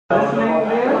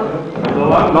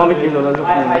Nog een keer, dat is ook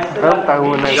niet. Help daar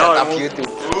gewoon mee. Ja, op YouTube.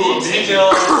 Until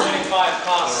 25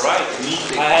 past. Right.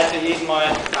 I had to eat my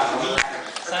meat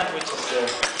sandwiches there.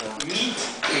 Meat.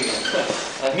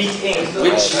 Meat.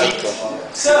 Which meat?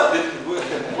 So,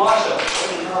 Marshall,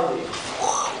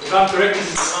 if I'm correct, this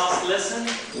is the last lesson.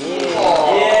 Yeah.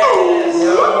 Yes.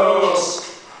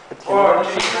 Or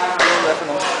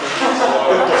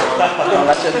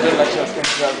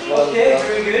okay,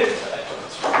 very good.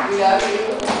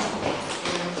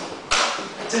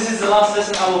 Since it's the last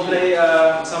lesson, I will play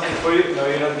something for you. No,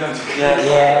 you're not going to.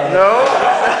 Yeah. No?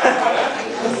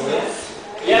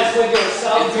 Yes, with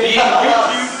yourself.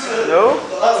 No?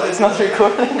 It's not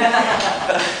recording.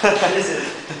 Is it?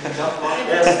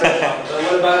 Yes, but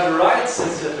what about the rights,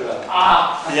 etc.?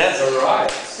 Yes, the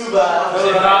rights. Too bad.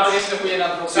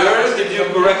 Sir, did you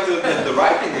correct the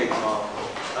writing exam?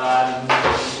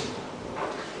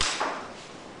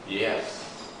 Yes.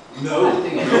 No.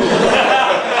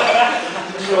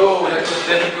 Oh, that was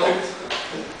difficult.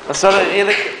 Dat is wel een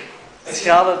redelijk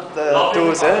schrale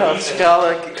doos, hè? Een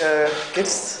schrale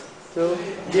kist. Zo.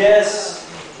 Yes.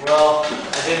 Well,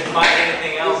 I didn't find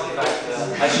anything else. In fact,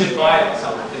 I should buy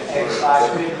something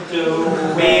to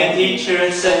be a teacher,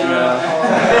 etc.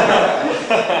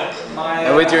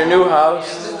 And with your new house.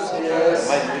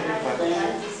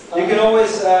 You can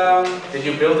always. Did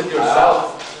you build it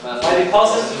yourself? My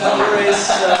deposit number is.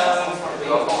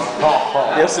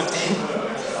 Yes,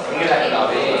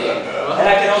 And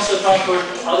I can also transport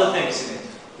other things in it.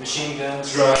 Machine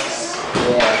guns, drugs.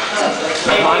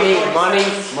 Money.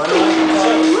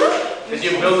 Did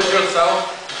you build it yourself?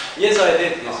 Yes, I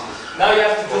did. Yes. Now you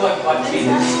have to do like 5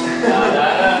 minutes.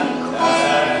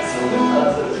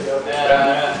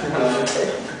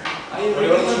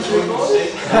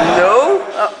 No?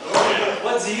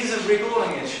 What's the use of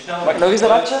recording it? Mag ik nog eens een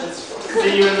ratje? Do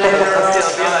you remember?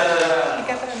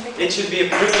 It should be a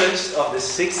privilege of the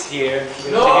 6th year.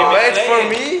 No, wait, for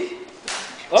me?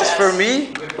 Just for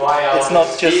me? It's not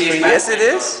just for you. Yes, it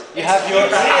is. You have your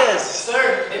ears.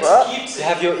 Sir, it What? keeps it. You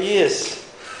have your ears.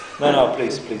 No,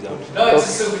 please don't. No, it's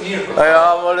a souvenir. Oh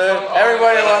ja, maar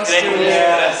everybody wants to.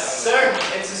 Yes. Sir,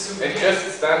 it's a souvenir. It's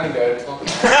just standing there. It's not.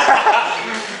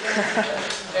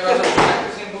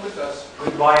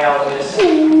 Goodbye, Elvis.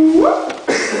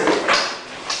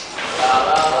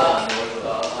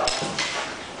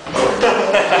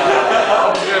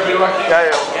 Ja,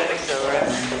 joh.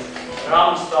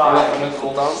 Ramstar. Met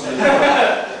vol dansen.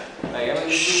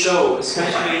 So,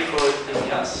 especially for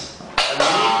Niklaas.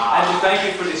 And to thank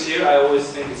you for this year, I always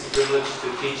think it's a privilege to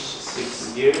teach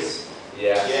 6 years.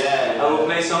 Yeah. I will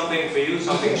play something for you,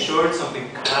 something short, something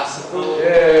classical.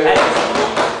 Yeah.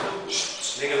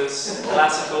 Nicholas,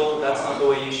 classical, that's not the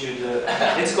way you should.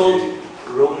 It's called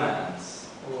romance.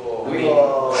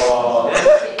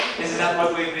 Isn't that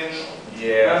what we've been?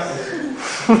 Yes.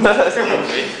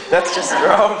 That's just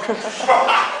wrong.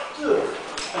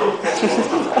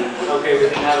 Okay, we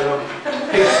didn't have it wrong.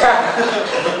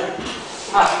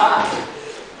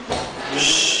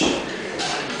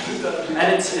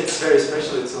 And it's very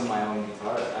special. It's on my own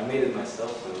guitar. I made it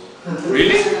myself.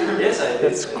 Really? Yes, I did.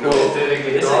 That's cool.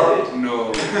 Yes, I did.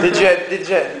 No.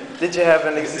 Did you have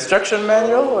an instruction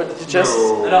manual or did you just?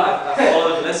 No, I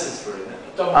followed lessons for it.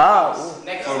 Ah.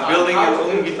 For building your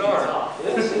own guitar.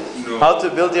 Yes. No. How to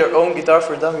build your own guitar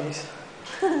for dummies.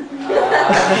 For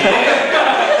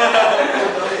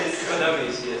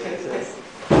dummies, yes.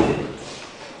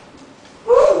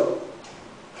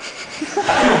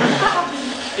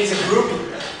 He's a groupie.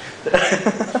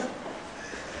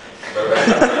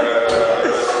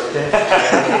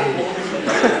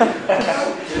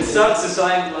 It starts to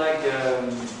sound like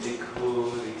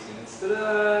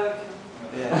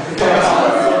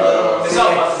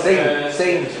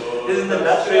Sing. Isn't the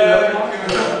battery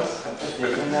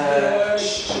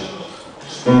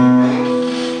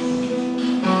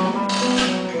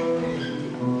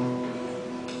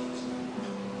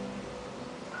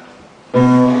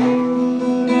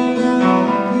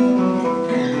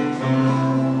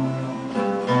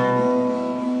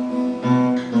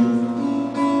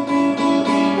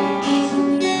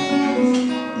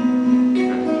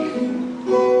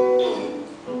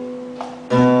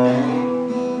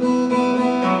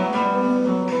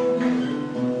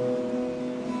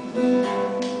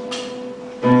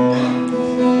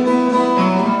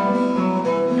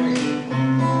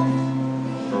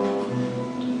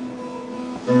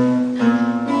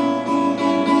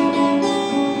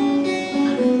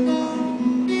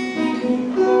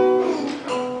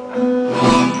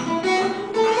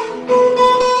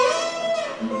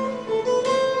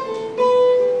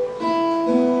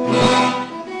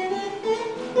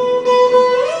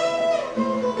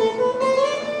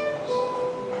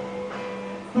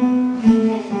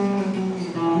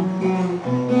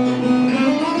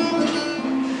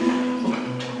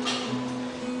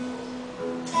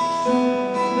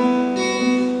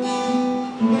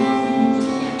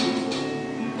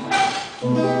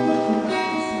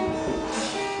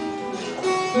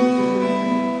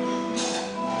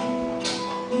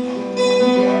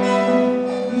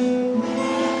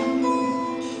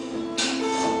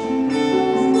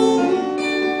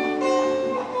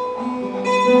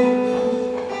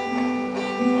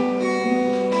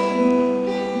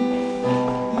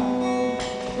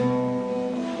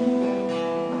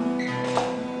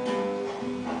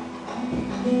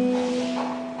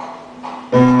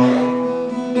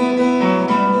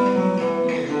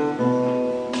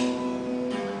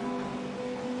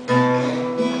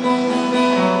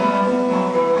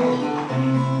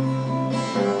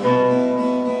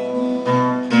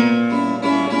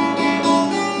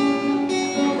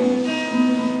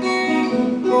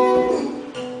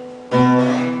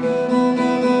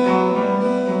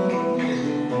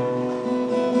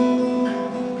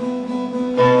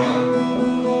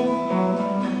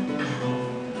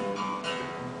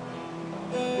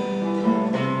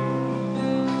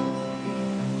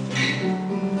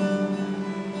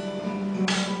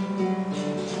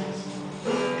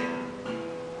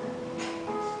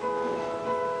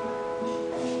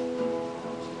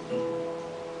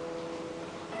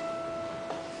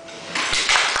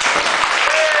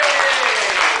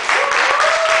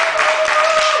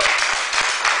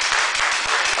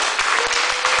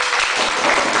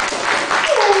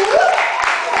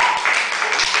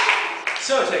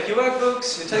So take your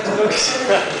workbooks, your textbooks.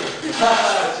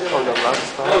 Oh, dat laatste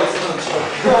staan.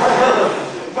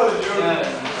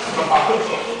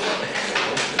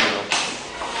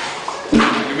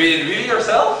 You made it really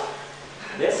yourself?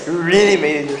 Yes. You really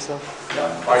made it yourself.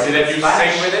 Or did you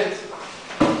sing with it?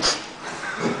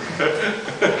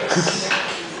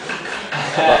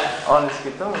 On his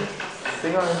guitar.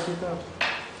 Sing on his guitar.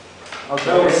 Okay.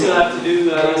 So we still have to do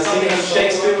something in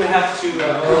Shakespeare. We have to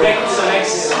correct some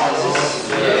exercises.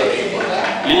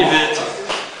 Leave it.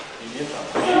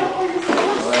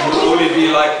 It will only be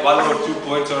like 1 or 2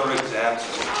 points on an exam, so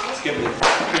skip it.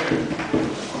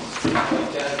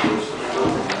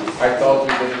 I thought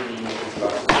we didn't need this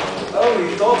last time. Oh,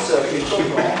 you thought so. You thought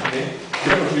wrong.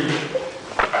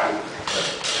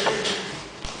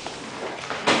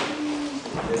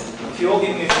 If you all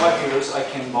give me €5, I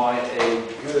can buy a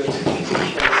good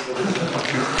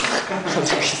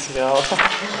case of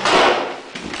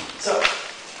So.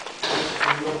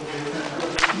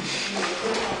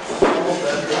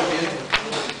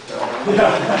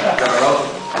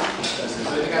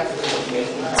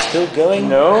 Still going?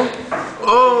 No.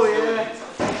 Oh yeah.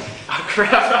 Oh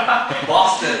crap.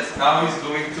 Lost it. Now he's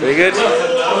going to. Very good.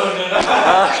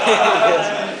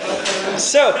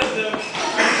 So.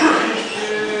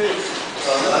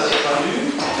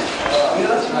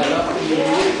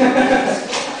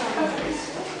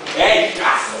 Hey!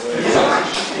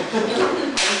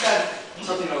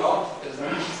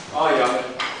 Oh ja.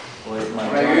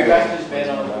 Maar u krijgt dus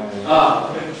bijna Ah.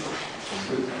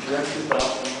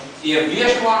 Hier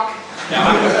weerskwak.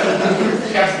 Ja.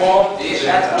 Kerstboom. Deze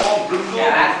gaat gewoon bloed.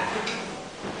 Ja.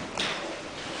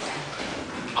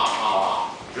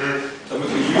 Dan moet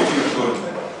je YouTube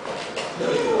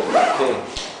doen.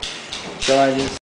 Shall I just